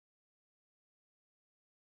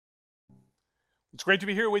It's great to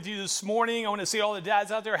be here with you this morning. I want to see all the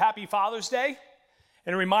dads out there, happy Father's Day.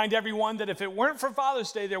 And remind everyone that if it weren't for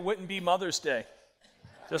Father's Day, there wouldn't be Mother's Day.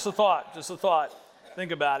 Just a thought.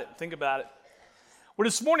 Think about it. Well,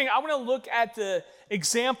 this morning, I want to look at the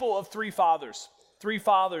example of three fathers.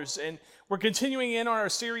 And we're continuing in on our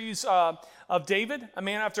series of David, a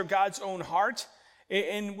man after God's own heart.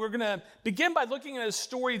 And we're going to begin by looking at a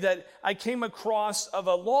story that I came across of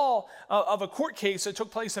a court case that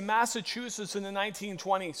took place in Massachusetts in the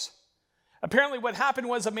 1920s. Apparently what happened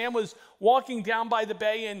was a man was walking down by the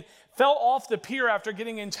bay and fell off the pier after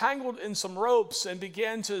getting entangled in some ropes and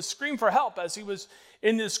began to scream for help as he was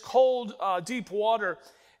in this cold, deep water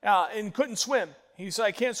and couldn't swim. He said,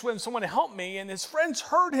 "I can't swim, someone help me." And his friends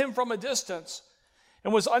heard him from a distance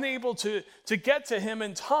and was unable to get to him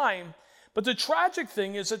in time. But the tragic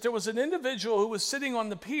thing is that there was an individual who was sitting on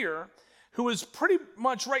the pier who was pretty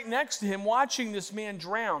much right next to him watching this man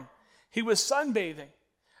drown. He was sunbathing.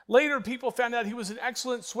 Later, people found out he was an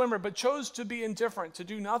excellent swimmer, but chose to be indifferent, to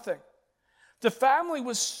do nothing. The family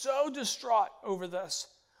was so distraught over this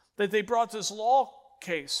that they brought this law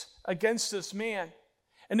case against this man.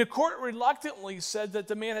 And the court reluctantly said that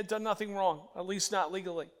the man had done nothing wrong, at least not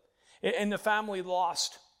legally. And the family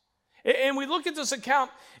lost. And we look at this account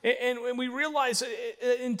and we realize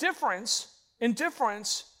indifference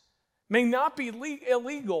may not be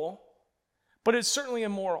illegal, but it's certainly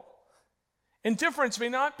immoral. Indifference may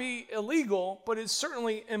not be illegal, but it's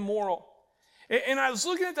certainly immoral. And I was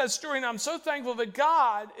looking at that story, and I'm so thankful that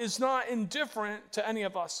God is not indifferent to any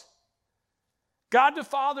of us. God the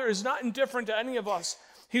Father is not indifferent to any of us.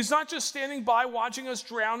 He's not just standing by watching us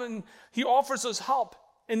drown, and he offers us help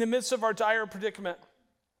in the midst of our dire predicament.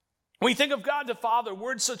 When we think of God the Father,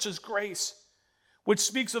 words such as grace, which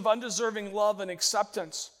speaks of undeserving love and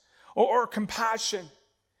acceptance, or compassion,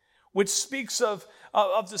 which speaks of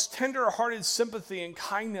this tender-hearted sympathy and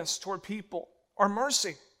kindness toward people, or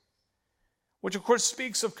mercy, which of course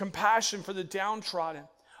speaks of compassion for the downtrodden.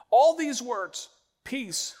 All these words,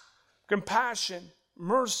 peace, compassion,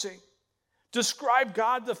 mercy, describe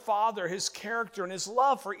God the Father, his character, and his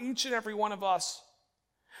love for each and every one of us.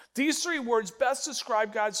 These three words best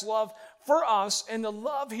describe God's love for us and the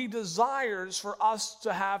love he desires for us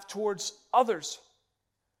to have towards others.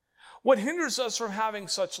 What hinders us from having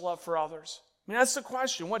such love for others? I mean, that's the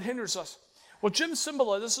question. What hinders us? Well, Jim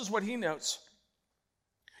Cymbala, this is what he notes.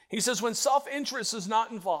 He says, when self-interest is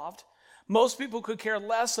not involved, most people could care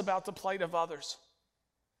less about the plight of others.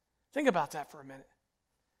 Think about that for a minute.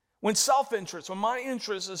 When my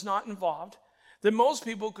interest is not involved, then most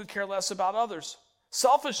people could care less about others.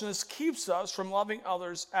 Selfishness keeps us from loving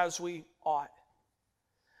others as we ought.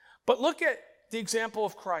 But look at the example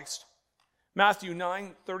of Christ. Matthew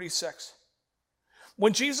 9:36.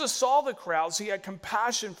 When Jesus saw the crowds, he had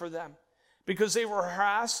compassion for them because they were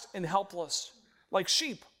harassed and helpless, like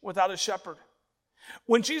sheep without a shepherd.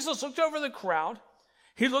 When Jesus looked over the crowd,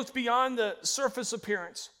 he looked beyond the surface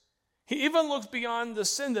appearance. He even looked beyond the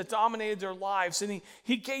sin that dominated their lives, and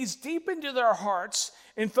he gazed deep into their hearts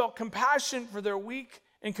and felt compassion for their weak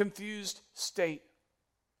and confused state.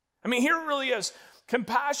 I mean, here it really is.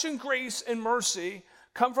 Compassion, grace, and mercy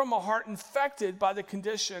come from a heart infected by the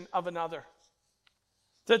condition of another.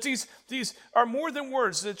 That these are more than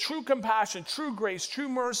words. The true compassion, true grace, true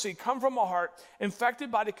mercy come from a heart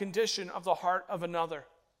infected by the condition of the heart of another.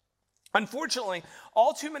 Unfortunately,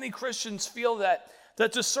 all too many Christians feel that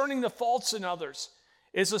discerning the faults in others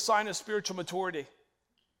is a sign of spiritual maturity.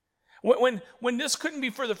 When this couldn't be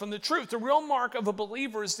further from the truth, the real mark of a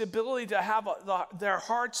believer is the ability to have their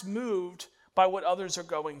hearts moved by what others are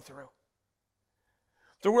going through.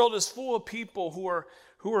 The world is full of people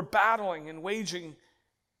who are battling and waging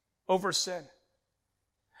over sin.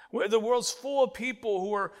 The world's full of people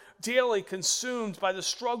who are daily consumed by the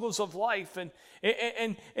struggles of life. And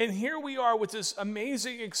here we are with this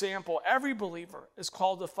amazing example. Every believer is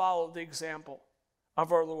called to follow the example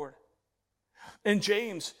of our Lord. In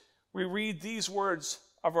James, we read these words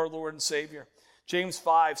of our Lord and Savior. James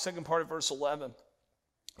 5, second part of verse 11.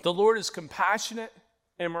 The Lord is compassionate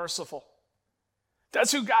and merciful.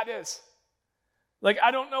 That's who God is. Like,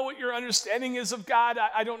 I don't know what your understanding is of God.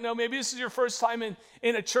 I don't know. Maybe this is your first time in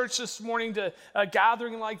a church this morning to a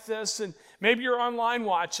gathering like this, and maybe you're online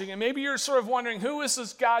watching, and maybe you're sort of wondering, who is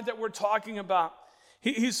this God that we're talking about?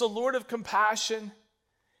 He's the Lord of compassion.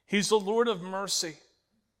 He's the Lord of mercy.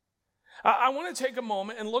 I want to take a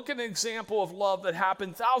moment and look at an example of love that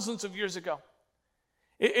happened thousands of years ago.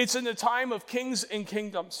 It's in the time of kings and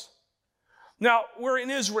kingdoms. Now, we're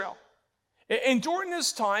in Israel. And during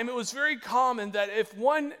this time, it was very common that if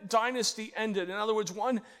one dynasty ended, in other words,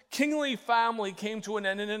 one kingly family came to an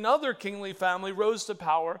end and another kingly family rose to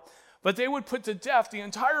power, but they would put to death the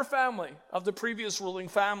entire family of the previous ruling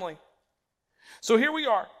family. So here we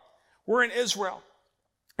are. We're in Israel,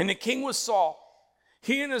 and the king was Saul.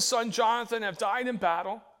 He and his son Jonathan have died in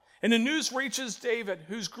battle, and the news reaches David,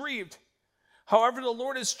 who's grieved. However, the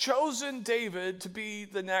Lord has chosen David to be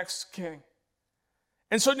the next king.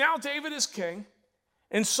 And so now David is king,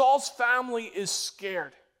 and Saul's family is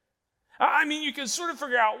scared. I mean, you can sort of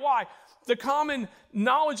figure out why. The common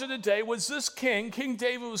knowledge of the day was this king, King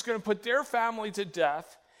David, was going to put their family to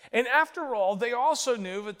death. And after all, they also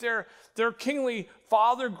knew that their kingly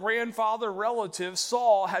father, grandfather, relative,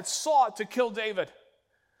 Saul, had sought to kill David.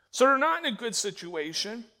 So they're not in a good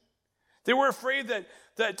situation. They were afraid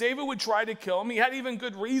that David would try to kill him. He had even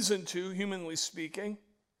good reason to, humanly speaking.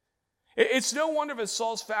 It's no wonder that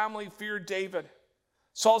Saul's family feared David.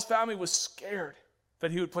 Saul's family was scared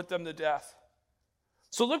that he would put them to death.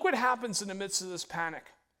 So look what happens in the midst of this panic.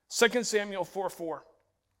 2 Samuel 4:4.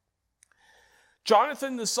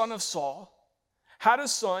 Jonathan, the son of Saul, had a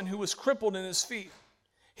son who was crippled in his feet.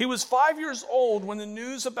 He was 5 years old when the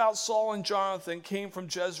news about Saul and Jonathan came from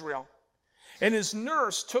Jezreel. And his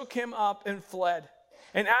nurse took him up and fled.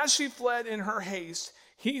 And as she fled in her haste,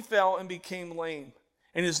 he fell and became lame.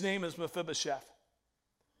 And his name is Mephibosheth.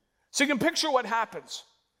 So you can picture what happens.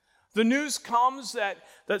 The news comes that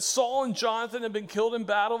Saul and Jonathan have been killed in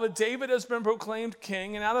battle, that David has been proclaimed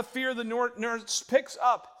king, and out of fear, the nurse picks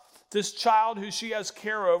up this child who she has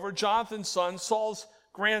care over, Jonathan's son, Saul's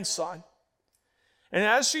grandson. And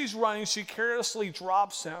as she's running, she carelessly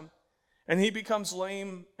drops him, and he becomes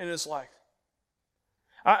lame in his leg.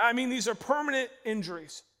 I mean, these are permanent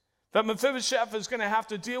injuries that Mephibosheth is going to have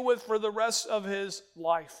to deal with for the rest of his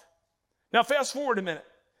life. Now, fast forward a minute.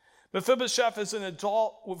 Mephibosheth is an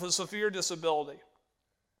adult with a severe disability.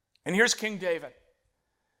 And here's King David.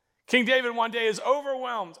 King David one day is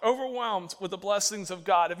overwhelmed with the blessings of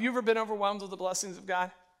God. Have you ever been overwhelmed with the blessings of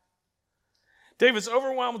God? David's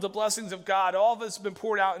overwhelmed with the blessings of God. All of it's been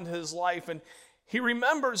poured out into his life. And he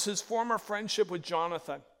remembers his former friendship with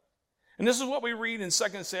Jonathan. And this is what we read in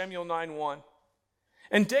 2 Samuel 9:1.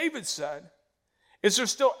 And David said, "Is there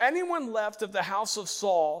still anyone left of the house of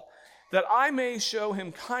Saul that I may show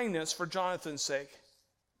him kindness for Jonathan's sake?"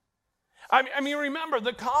 I mean, remember,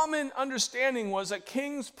 the common understanding was that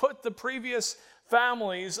kings put the previous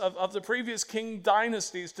families of the previous king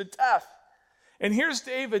dynasties to death. And here's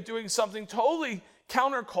David doing something totally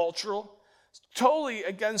countercultural, totally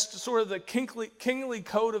against sort of the kingly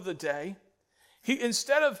code of the day.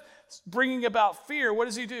 Instead of bringing about fear, what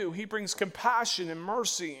does he do? He brings compassion and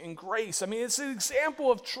mercy and grace. I mean, it's an example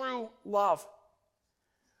of true love.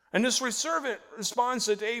 And this servant responds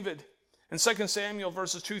to David in 2 Samuel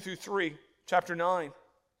verses 2-3, chapter 9.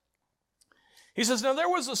 He says, "Now there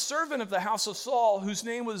was a servant of the house of Saul whose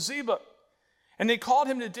name was Ziba. And they called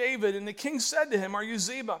him to David, and the king said to him, 'Are you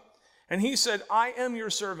Ziba?' And he said, 'I am your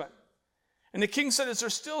servant.' And the king said, 'Is there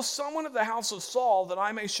still someone of the house of Saul that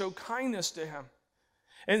I may show kindness to him?'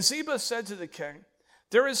 And Ziba said to the king,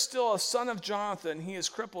 'There is still a son of Jonathan. He is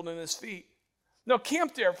crippled in his feet.'" Now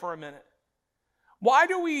camp there for a minute. Why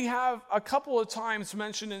do we have a couple of times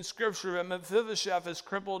mentioned in Scripture that Mephibosheth is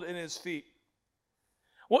crippled in his feet?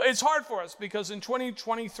 Well, it's hard for us because in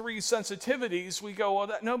 2023 sensitivities, we go,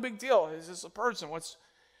 well, no big deal. He's just a person.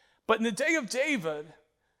 But in the day of David,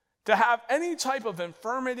 to have any type of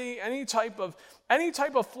infirmity, any type of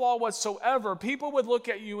flaw whatsoever, people would look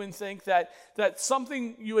at you and think that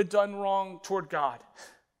something you had done wrong toward God.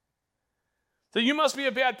 That you must be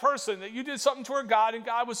a bad person, that you did something toward God and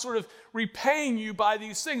God was sort of repaying you by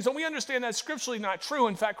these things. And we understand that's scripturally not true.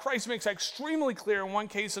 In fact, Christ makes that extremely clear in one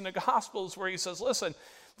case in the Gospels where he says, listen,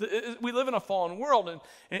 we live in a fallen world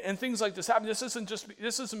and things like this happen. This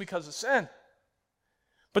isn't because of sin.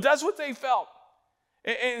 But that's what they felt.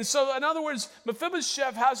 And so, in other words,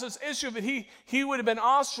 Mephibosheth has this issue that he would have been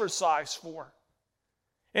ostracized for.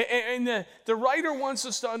 And the writer wants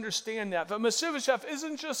us to understand that. But Mephibosheth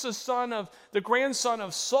isn't just the grandson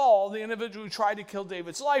of Saul, the individual who tried to kill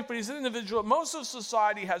David's life, but he's an individual that most of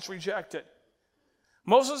society has rejected.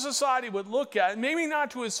 Most of society would look at, maybe not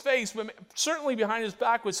to his face, but certainly behind his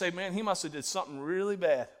back would say, man, he must have did something really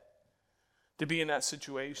bad to be in that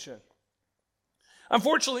situation.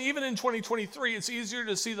 Unfortunately, even in 2023, it's easier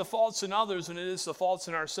to see the faults in others than it is the faults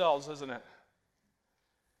in ourselves, isn't it?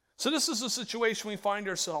 So this is the situation we find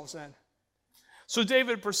ourselves in. So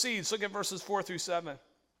David proceeds. Look at verses 4-7.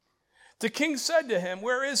 The king said to him,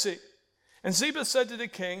 "Where is he?" And Ziba said to the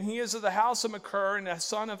king, "He is of the house of Machir and the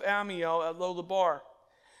son of Amiel at Lo-debar."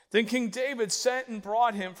 Then King David sent and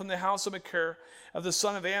brought him from the house of Machir, of the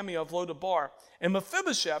son of Ammiel of Lodabar. And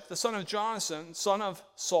Mephibosheth, the son of Jonathan, son of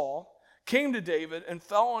Saul, came to David and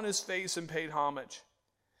fell on his face and paid homage.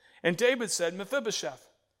 And David said, Mephibosheth.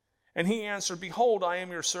 And he answered, Behold, I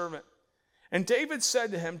am your servant. And David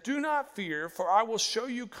said to him, Do not fear, for I will show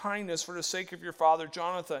you kindness for the sake of your father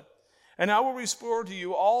Jonathan. And I will restore to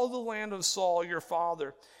you all the land of Saul your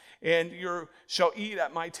father, and you shall eat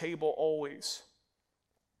at my table always.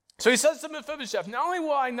 So he says to Mephibosheth, not only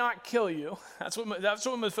will I not kill you, that's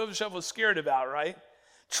what Mephibosheth was scared about, right?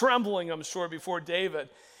 Trembling, I'm sure, before David.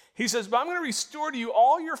 He says, but I'm going to restore to you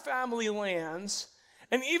all your family lands,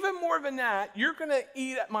 and even more than that, you're going to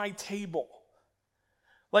eat at my table.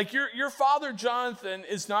 Like your father Jonathan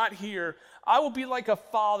is not here. I will be like a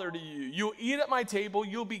father to you. You'll eat at my table.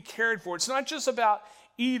 You'll be cared for. It's not just about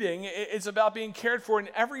eating. It's about being cared for in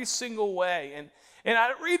every single way. And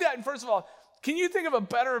I read that, and first of all, can you think of a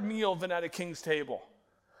better meal than at a king's table?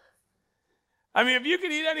 I mean, if you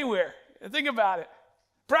could eat anywhere, think about it.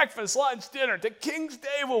 Breakfast, lunch, dinner. The king's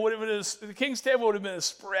table would have been a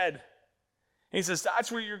spread. And he says, that's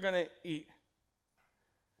where you're going to eat.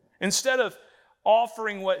 Instead of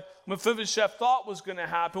offering what Mephibosheth thought was going to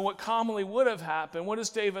happen, what commonly would have happened, what does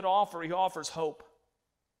David offer? He offers hope.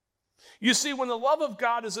 You see, when the love of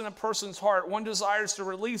God is in a person's heart, one desires to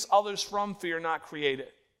release others from fear, not create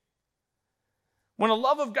it. When the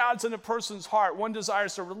love of God's in a person's heart, one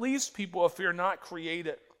desires to release people of fear, not create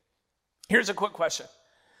it. Here's a quick question.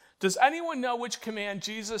 Does anyone know which command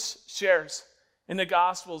Jesus shares in the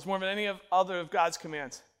Gospels more than any other of God's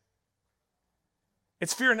commands?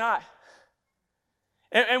 It's fear not.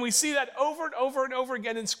 And we see that over and over and over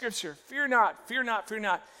again in Scripture. Fear not, fear not, fear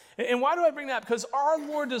not. And why do I bring that up? Because our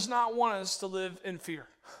Lord does not want us to live in fear.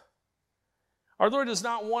 Our Lord does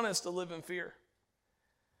not want us to live in fear.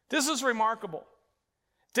 This is remarkable.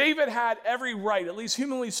 David had every right, at least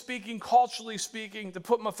humanly speaking, culturally speaking, to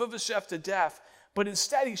put Mephibosheth to death, but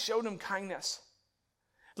instead he showed him kindness.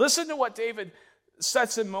 Listen to what David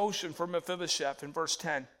sets in motion for Mephibosheth in verse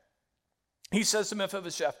 10. He says to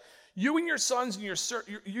Mephibosheth, You and your sons and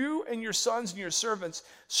your servants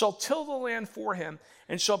shall till the land for him,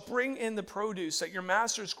 and shall bring in the produce, that your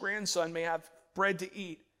master's grandson may have bread to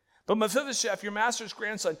eat. But Mephibosheth, your master's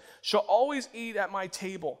grandson, shall always eat at my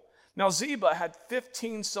table. Now Ziba had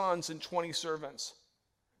 15 sons and 20 servants.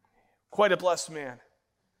 Quite a blessed man.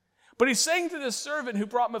 But he's saying to this servant who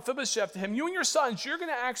brought Mephibosheth to him, you and your sons, you're going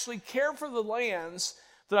to actually care for the lands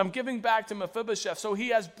that I'm giving back to Mephibosheth, so he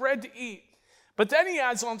has bread to eat. But then he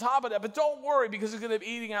adds on top of that, but don't worry, because he's going to be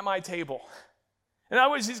eating at my table. In other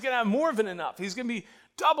words, he's going to have more than enough. He's going to be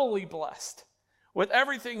doubly blessed with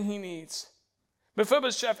everything he needs.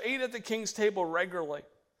 Mephibosheth ate at the king's table regularly.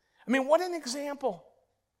 I mean, what an example.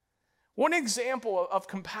 What an example of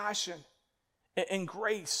compassion and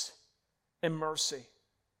grace and mercy.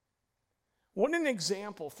 What an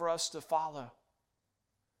example for us to follow.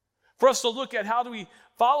 For us to look at how do we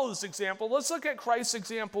follow this example, let's look at Christ's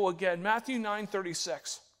example again. Matthew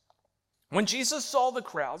 9:36. When Jesus saw the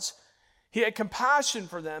crowds, he had compassion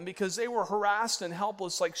for them because they were harassed and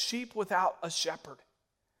helpless like sheep without a shepherd.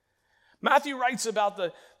 Matthew writes about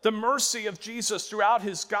the mercy of Jesus throughout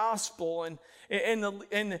his gospel, and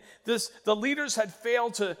the leaders had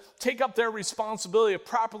failed to take up their responsibility of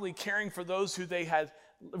properly caring for those who they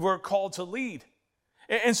were called to lead.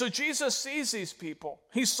 And so Jesus sees these people.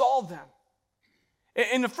 He saw them.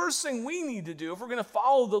 And the first thing we need to do, if we're going to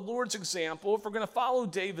follow the Lord's example, if we're going to follow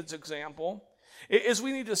David's example, is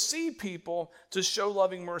we need to see people to show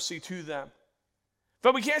loving mercy to them.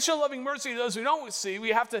 But we can't show loving mercy to those we don't see. We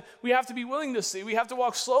have to be willing to see. We have to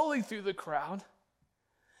walk slowly through the crowd.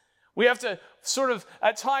 We have to sort of,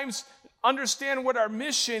 at times, understand what our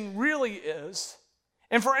mission really is.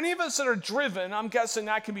 And for any of us that are driven, I'm guessing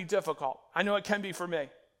that can be difficult. I know it can be for me.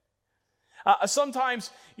 Sometimes,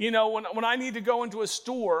 when I need to go into a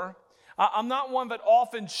store, I'm not one that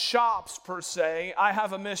often shops per se. I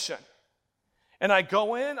have a mission. And I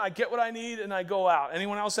go in, I get what I need, and I go out.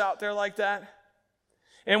 Anyone else out there like that?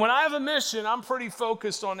 And when I have a mission, I'm pretty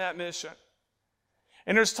focused on that mission.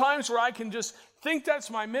 And there's times where I can just think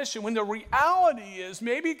that's my mission, when the reality is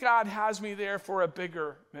maybe God has me there for a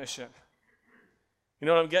bigger mission. You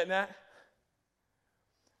know what I'm getting at?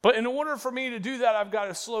 But in order for me to do that, I've got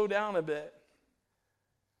to slow down a bit.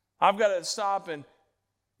 I've got to stop and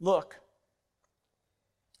look.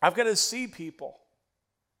 I've got to see people.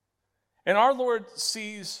 And our Lord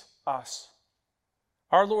sees us.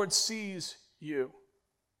 Our Lord sees you.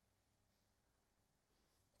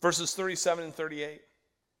 Verses 37 and 38.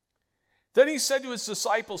 Then he said to his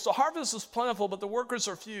disciples, the harvest is plentiful, but the workers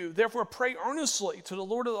are few. Therefore pray earnestly to the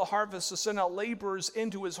Lord of the harvest to send out laborers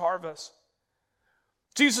into his harvest.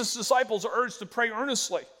 Jesus' disciples are urged to pray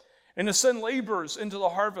earnestly and to send laborers into the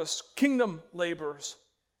harvest, kingdom laborers.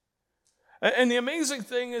 And the amazing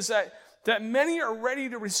thing is that many are ready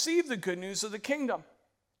to receive the good news of the kingdom,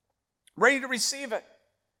 ready to receive it.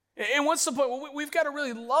 And what's the point? Well, we've got to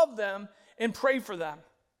really love them and pray for them.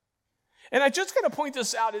 And I just got to point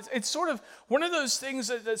this out. It's sort of one of those things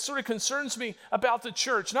that sort of concerns me about the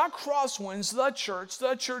church, not Crosswinds,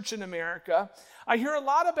 the church in America. I hear a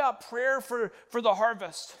lot about prayer for the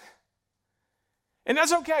harvest. And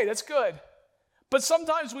that's okay, that's good. But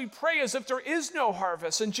sometimes we pray as if there is no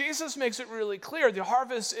harvest. And Jesus makes it really clear. The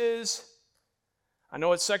harvest is, I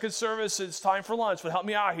know it's second service, it's time for lunch, but help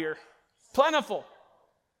me out here. Plentiful.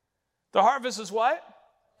 The harvest is what?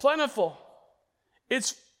 Plentiful.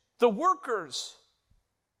 It's the workers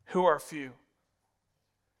who are few.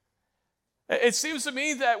 It seems to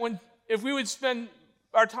me that if we would spend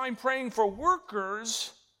our time praying for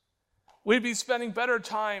workers, we'd be spending better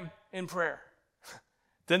time in prayer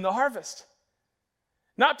than the harvest.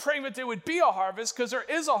 Not praying that there would be a harvest, because there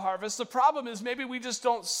is a harvest. The problem is maybe we just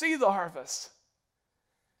don't see the harvest.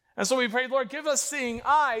 And so we pray, Lord, give us seeing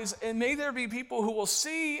eyes, and may there be people who will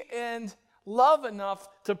see and love enough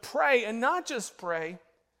to pray, and not just pray,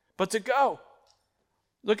 but to go.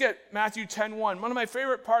 Look at Matthew 10:1, one of my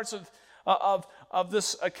favorite parts of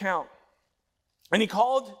this account. And he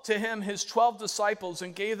called to him his 12 disciples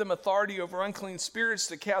and gave them authority over unclean spirits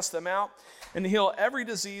to cast them out and to heal every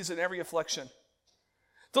disease and every affliction.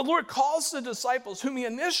 The Lord calls the disciples, whom he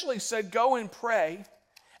initially said, go and pray.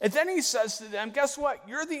 And then he says to them, guess what?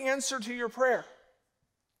 You're the answer to your prayer.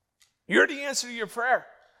 You're the answer to your prayer.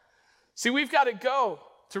 See, we've got to go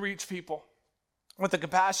to reach people with the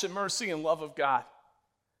compassion, mercy, and love of God.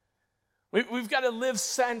 We've got to live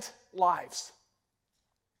sent lives.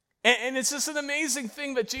 And it's just an amazing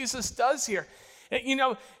thing that Jesus does here.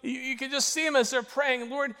 And, you can just see him as they're praying,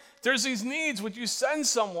 Lord, there's these needs. Would you send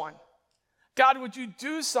someone? God, would you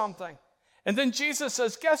do something? And then Jesus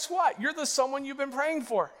says, guess what? You're the someone you've been praying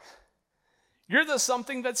for. You're the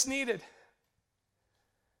something that's needed.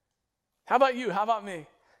 How about you? How about me?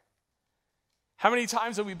 How many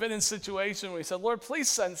times have we been in a situation where we said, Lord, please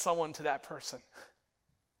send someone to that person?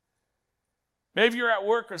 Maybe you're at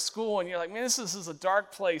work or school and you're like, man, this is a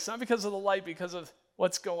dark place. Not because of the light, because of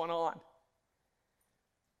what's going on.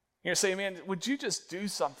 You're saying, man, would you just do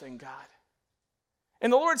something, God?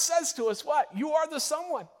 And the Lord says to us, what? You are the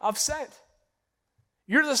someone I've sent.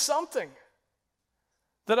 You're the something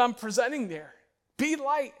that I'm presenting there. Be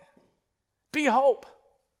light. Be hope.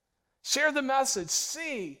 Share the message.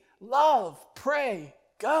 See, love, pray,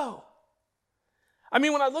 go. I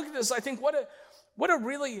mean, when I look at this, I think what a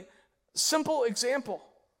really simple example.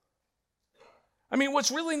 I mean,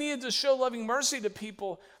 what's really needed to show loving mercy to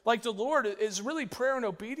people like the Lord is really prayer and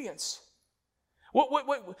obedience.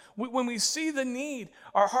 When we see the need,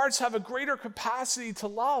 our hearts have a greater capacity to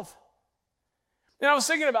love. And I was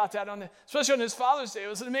thinking about that, especially on this Father's Day. It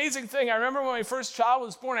was an amazing thing. I remember when my first child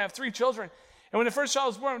was born. I have 3 children. And when the first child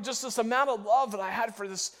was born, just this amount of love that I had for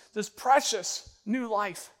this precious new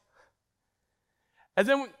life. And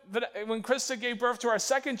then when Krista gave birth to our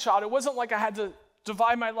second child, it wasn't like I had to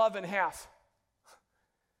divide my love in half.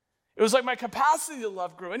 It was like my capacity to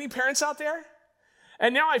love grew. Any parents out there?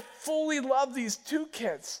 And now I fully love these 2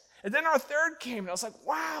 kids. And then our third came, and I was like,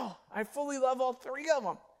 wow, I fully love all 3 of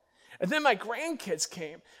them. And then my grandkids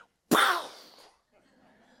came. Pow!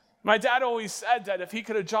 My dad always said that if he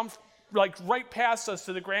could have jumped right past us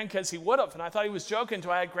to the grandkids, he would have. And I thought he was joking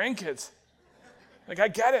until I had grandkids. I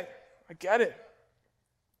get it.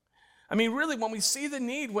 I mean, really, when we see the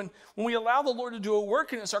need, when we allow the Lord to do a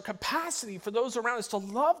work in us, our capacity for those around us to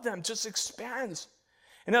love them just expands.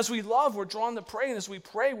 And as we love, we're drawn to pray. And as we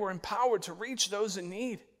pray, we're empowered to reach those in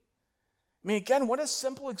need. I mean, again, what a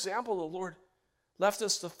simple example the Lord left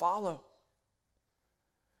us to follow.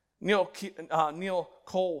 Neil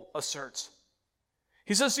Cole asserts.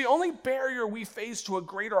 He says, the only barrier we face to a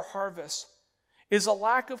greater harvest is a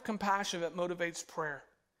lack of compassion that motivates prayer,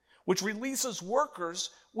 which releases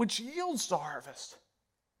workers, which yields the harvest.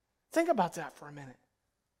 Think about that for a minute.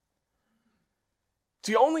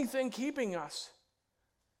 The only thing keeping us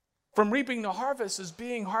from reaping the harvest is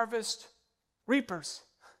being harvest reapers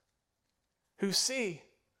who see,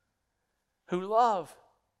 who love,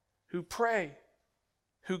 who pray,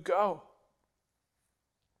 who go.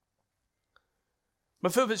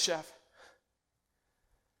 Mephibosheth,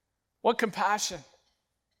 what compassion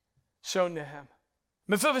shown to him.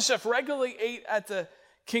 Mephibosheth regularly ate at the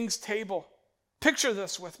king's table. Picture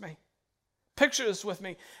this with me. Picture this with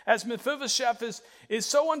me. As Mephibosheth is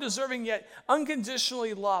so undeserving yet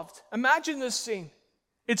unconditionally loved. Imagine this scene.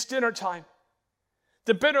 It's dinner time.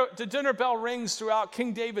 The dinner bell rings throughout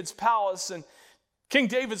King David's palace, and King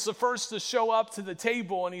David's the first to show up to the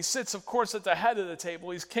table, and he sits, of course, at the head of the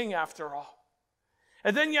table. He's king after all.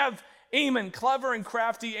 And then you have Amon, clever and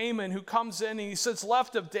crafty Amon, who comes in and he sits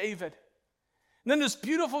left of David. And then this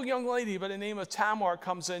beautiful young lady by the name of Tamar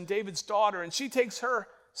comes in, David's daughter, and she takes her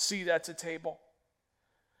seat at the table.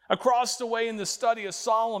 Across the way in the study is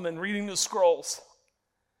Solomon reading the scrolls.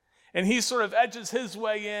 And he sort of edges his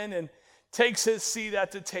way in and takes his seat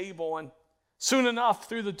at the table. And soon enough,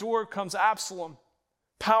 through the door comes Absalom,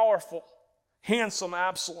 powerful, handsome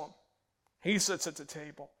Absalom. He sits at the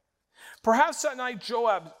table. Perhaps that night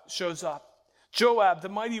Joab shows up. Joab, the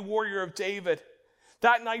mighty warrior of David,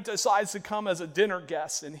 that night decides to come as a dinner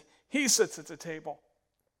guest, and he sits at the table.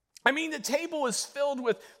 I mean, the table is filled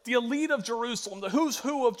with the elite of Jerusalem, the who's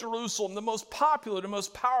who of Jerusalem, the most popular, the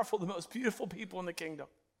most powerful, the most beautiful people in the kingdom.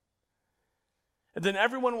 And then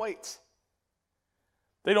everyone waits.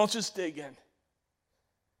 They don't just dig in.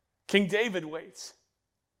 King David waits.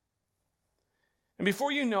 And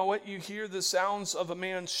before you know it, you hear the sounds of a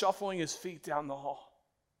man shuffling his feet down the hall.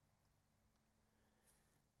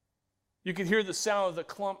 You can hear the sound of the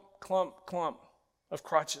clump, clump, clump of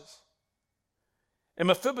crutches. And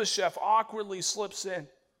Mephibosheth awkwardly slips in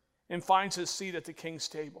and finds his seat at the king's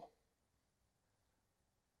table.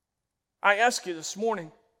 I ask you this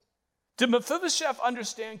morning, did Mephibosheth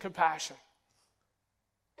understand compassion?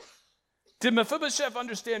 Did Mephibosheth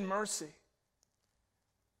understand mercy?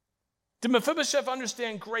 Did Mephibosheth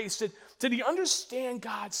understand grace? Did he understand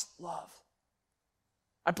God's love?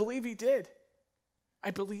 I believe he did.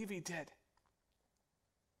 I believe he did.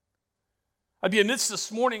 I'd be amiss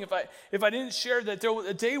this morning if I didn't share that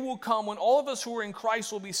a day will come when all of us who are in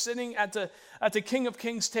Christ will be sitting at the King of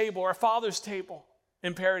Kings table, our Father's table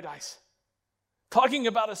in paradise, talking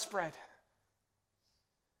about a spread.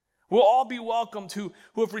 We'll all be welcomed who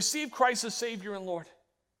have received Christ as Savior and Lord.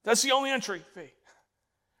 That's the only entry fee.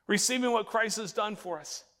 Receiving what Christ has done for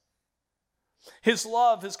us. His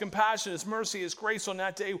love, his compassion, his mercy, his grace on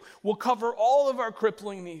that day will cover all of our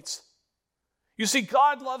crippling needs. You see,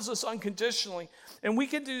 God loves us unconditionally, and we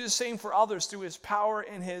can do the same for others through his power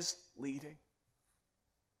and his leading.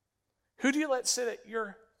 Who do you let sit at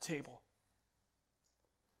your table?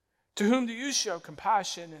 To whom do you show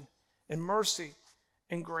compassion and mercy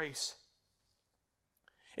and grace?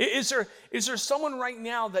 Is there someone right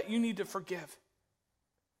now that you need to forgive?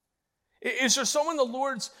 Is there someone the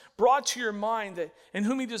Lord's brought to your mind in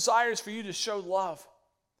whom he desires for you to show love?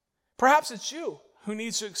 Perhaps it's you who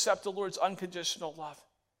needs to accept the Lord's unconditional love.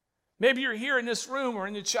 Maybe you're here in this room or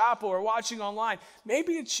in the chapel or watching online.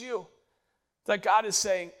 Maybe it's you that God is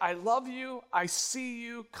saying, I love you, I see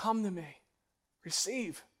you, come to me.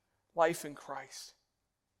 Receive life in Christ.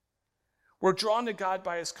 We're drawn to God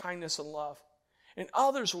by his kindness and love. And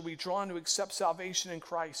others will be drawn to accept salvation in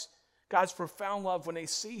Christ, God's profound love, when they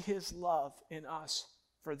see his love in us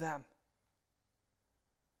for them.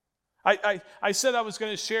 I said I was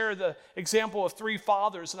going to share the example of three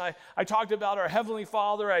fathers, and I talked about our Heavenly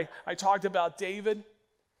Father. I talked about David.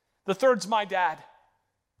 The third's my dad.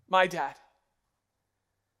 My dad.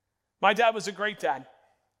 My dad was a great dad.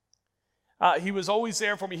 He was always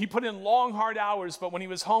there for me. He put in long, hard hours, but when he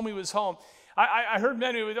was home, he was home. I heard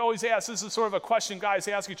men who would always ask, this is sort of a question guys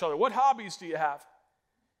ask each other, what hobbies do you have?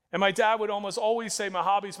 And my dad would almost always say, my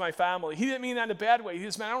hobby's my family. He didn't mean that in a bad way. He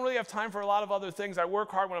just meant, I don't really have time for a lot of other things. I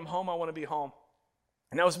work hard when I'm home. I want to be home.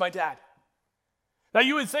 And that was my dad. Now,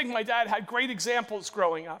 you would think my dad had great examples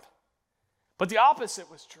growing up. But the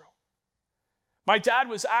opposite was true. My dad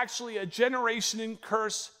was actually a generation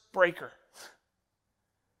curse breaker.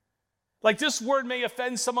 Like, this word may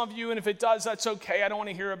offend some of you, and if it does, that's okay. I don't want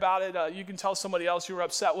to hear about it. You can tell somebody else you were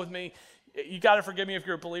upset with me. You got to forgive me if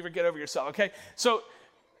you're a believer. Get over yourself, okay? So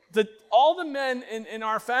all the men in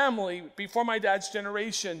our family before my dad's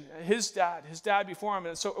generation, his dad before him,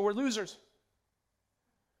 and so were losers.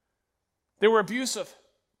 They were abusive.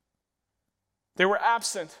 They were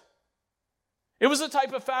absent. It was a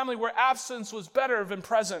type of family where absence was better than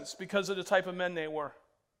presence because of the type of men they were.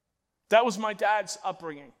 That was my dad's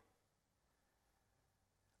upbringing.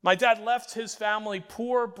 My dad left his family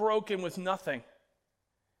poor, broken, with nothing.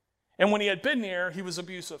 And when he had been there, he was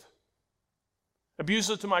abusive.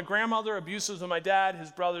 Abusive to my grandmother, abusive to my dad,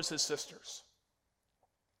 his brothers, his sisters.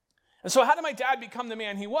 And so how did my dad become the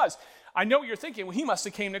man he was? I know what you're thinking. Well, he must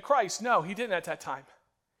have came to Christ. No, he didn't at that time.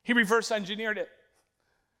 He reverse engineered it.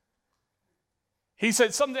 He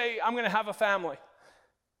said, someday I'm going to have a family.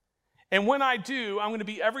 And when I do, I'm going to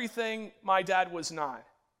be everything my dad was not,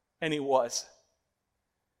 and he was.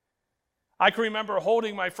 I can remember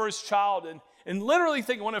holding my first child and literally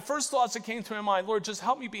thinking, one of the first thoughts that came to my mind, Lord, just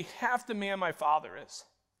help me be half the man my father is.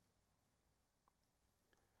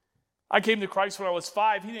 I came to Christ when I was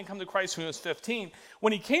 5. He didn't come to Christ when he was 15.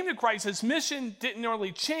 When he came to Christ, his mission didn't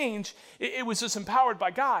really change. It was just empowered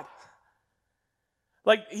by God.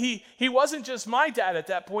 Like he wasn't just my dad at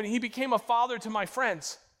that point. He became a father to my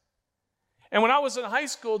friends. And when I was in high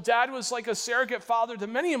school, Dad was like a surrogate father to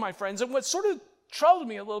many of my friends. And what sort of troubled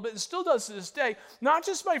me a little bit, and still does to this day, not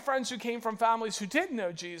just my friends who came from families who didn't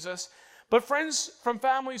know Jesus, but friends from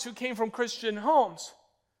families who came from Christian homes,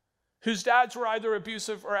 whose dads were either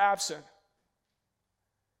abusive or absent.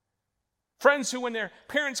 Friends who, when their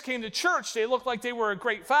parents came to church, they looked like they were a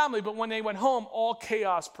great family, but when they went home, all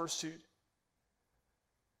chaos pursued.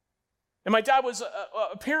 And my dad was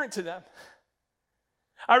a parent to them.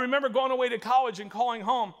 I remember going away to college and calling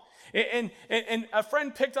home, and a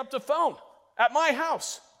friend picked up the phone at my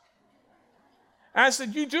house. And I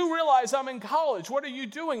said, you do realize I'm in college. What are you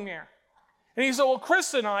doing there? And he said, well,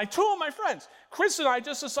 Chris and I, two of my friends, Chris and I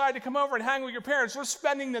just decided to come over and hang with your parents. We're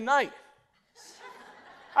spending the night.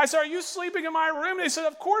 I said, are you sleeping in my room? They said,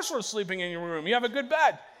 of course we're sleeping in your room. You have a good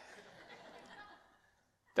bed.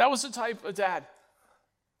 That was the type of dad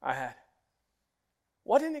I had.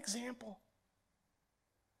 What an example.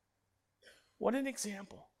 What an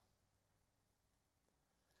example.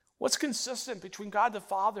 What's consistent between God the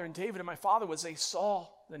Father and David and my father was they saw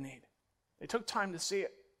the need. They took time to see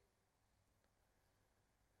it.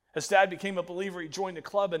 As Dad became a believer, he joined the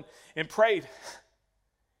club and prayed.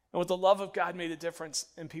 And with the love of God, made a difference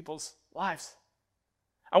in people's lives.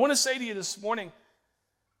 I want to say to you this morning,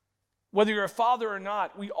 whether you're a father or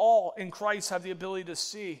not, we all in Christ have the ability to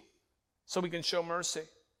see so we can show mercy.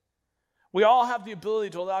 We all have the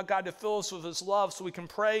ability to allow God to fill us with his love so we can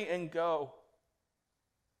pray and go.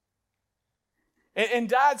 And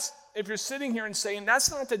dads, if you're sitting here and saying,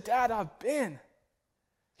 that's not the dad I've been,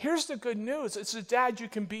 here's the good news. It's the dad you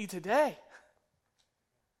can be today.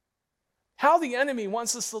 How the enemy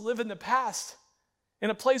wants us to live in the past in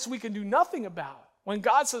a place we can do nothing about. When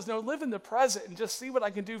God says, no, live in the present and just see what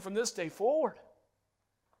I can do from this day forward.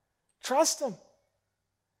 Trust him.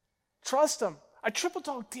 Trust him. I triple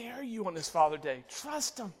dog dare you on this Father Day.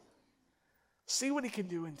 Trust him. See what he can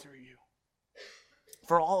do in through you.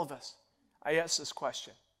 For all of us, I ask this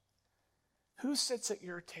question. Who sits at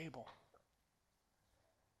your table?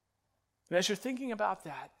 And as you're thinking about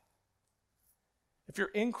that, if you're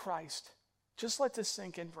in Christ, just let this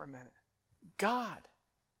sink in for a minute. God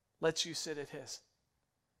lets you sit at his.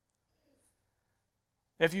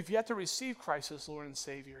 If you've yet to receive Christ as Lord and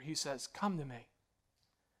Savior, he says, come to me.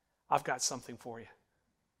 I've got something for you.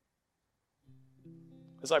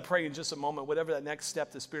 As I pray in just a moment, whatever that next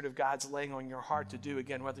step the Spirit of God's laying on your heart to do,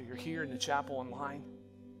 again, whether you're here in the chapel online,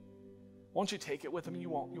 won't you take it with him? You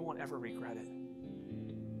won't ever regret it.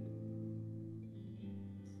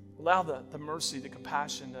 Allow the mercy, the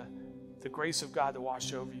compassion, the grace of God to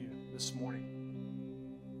wash over you this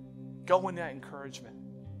morning. Go in that encouragement.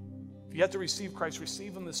 If you have to receive Christ,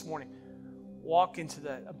 receive him this morning. Walk into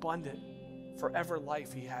that abundant, forever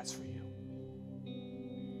life he has for you.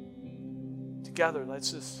 Together,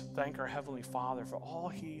 let's just thank our Heavenly Father for all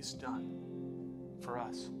he's done for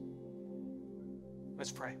us.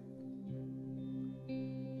 Let's pray.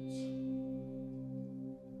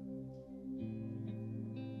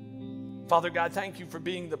 Father God, thank you for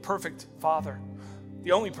being the perfect Father,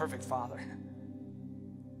 the only perfect Father.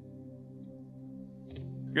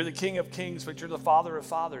 You're the King of Kings, but you're the Father of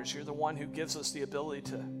fathers. You're the one who gives us the ability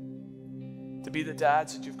to be the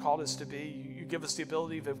dads that you've called us to be. You give us the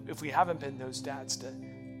ability, if we haven't been those dads, to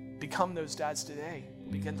become those dads today.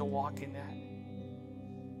 Begin to walk in that.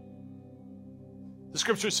 The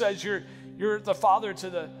scripture says you're the father to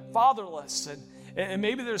the fatherless. And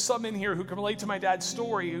maybe there's some in here who can relate to my dad's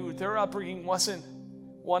story, who their upbringing wasn't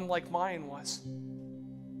one like mine was.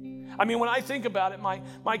 I mean, when I think about it,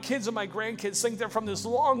 my kids and my grandkids think they're from this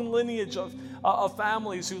long lineage of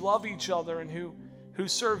families who love each other and who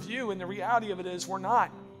serve you. And the reality of it is we're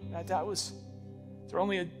not. They're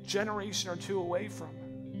only a generation or two away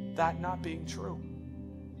from that not being true.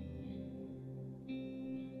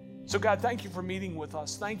 So God, thank you for meeting with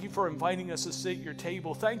us. Thank you for inviting us to sit at your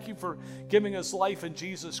table. Thank you for giving us life in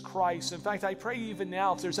Jesus Christ. In fact, I pray even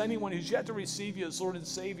now, if there's anyone who's yet to receive you as Lord and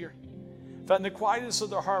Savior, that in the quietness of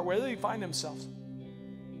their heart, wherever they find themselves,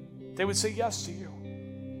 they would say yes to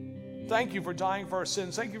you. Thank you for dying for our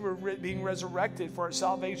sins. Thank you for being resurrected for our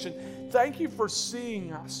salvation. Thank you for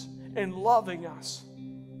seeing us and loving us.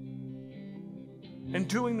 and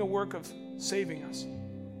doing the work of saving us.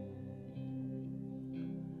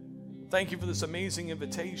 Thank you for this amazing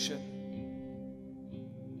invitation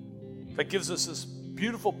that gives us this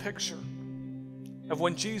beautiful picture of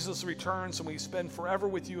when Jesus returns and we spend forever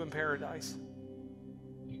with you in paradise.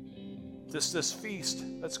 This feast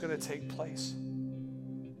that's going to take place.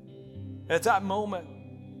 And at that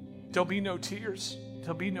moment, there'll be no tears.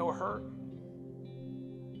 There'll be no hurt.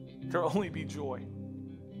 There'll only be joy.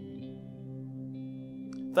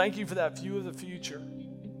 Thank you for that view of the future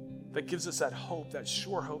that gives us that hope, that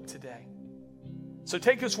sure hope today. So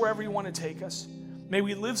take us wherever you want to take us. May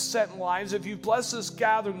we live set lives. If you've blessed this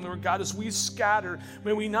gathering, Lord God, as we scatter,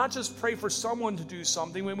 may we not just pray for someone to do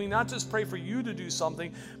something. May we not just pray for you to do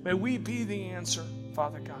something. May we be the answer,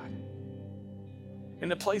 Father God. In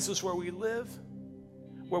the places where we live,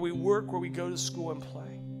 where we work, where we go to school and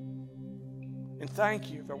play. And thank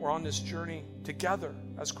you that we're on this journey together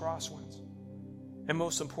as Crosswinds. And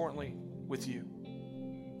most importantly, with you.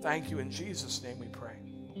 Thank you. In Jesus' name we pray.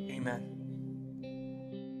 Amen.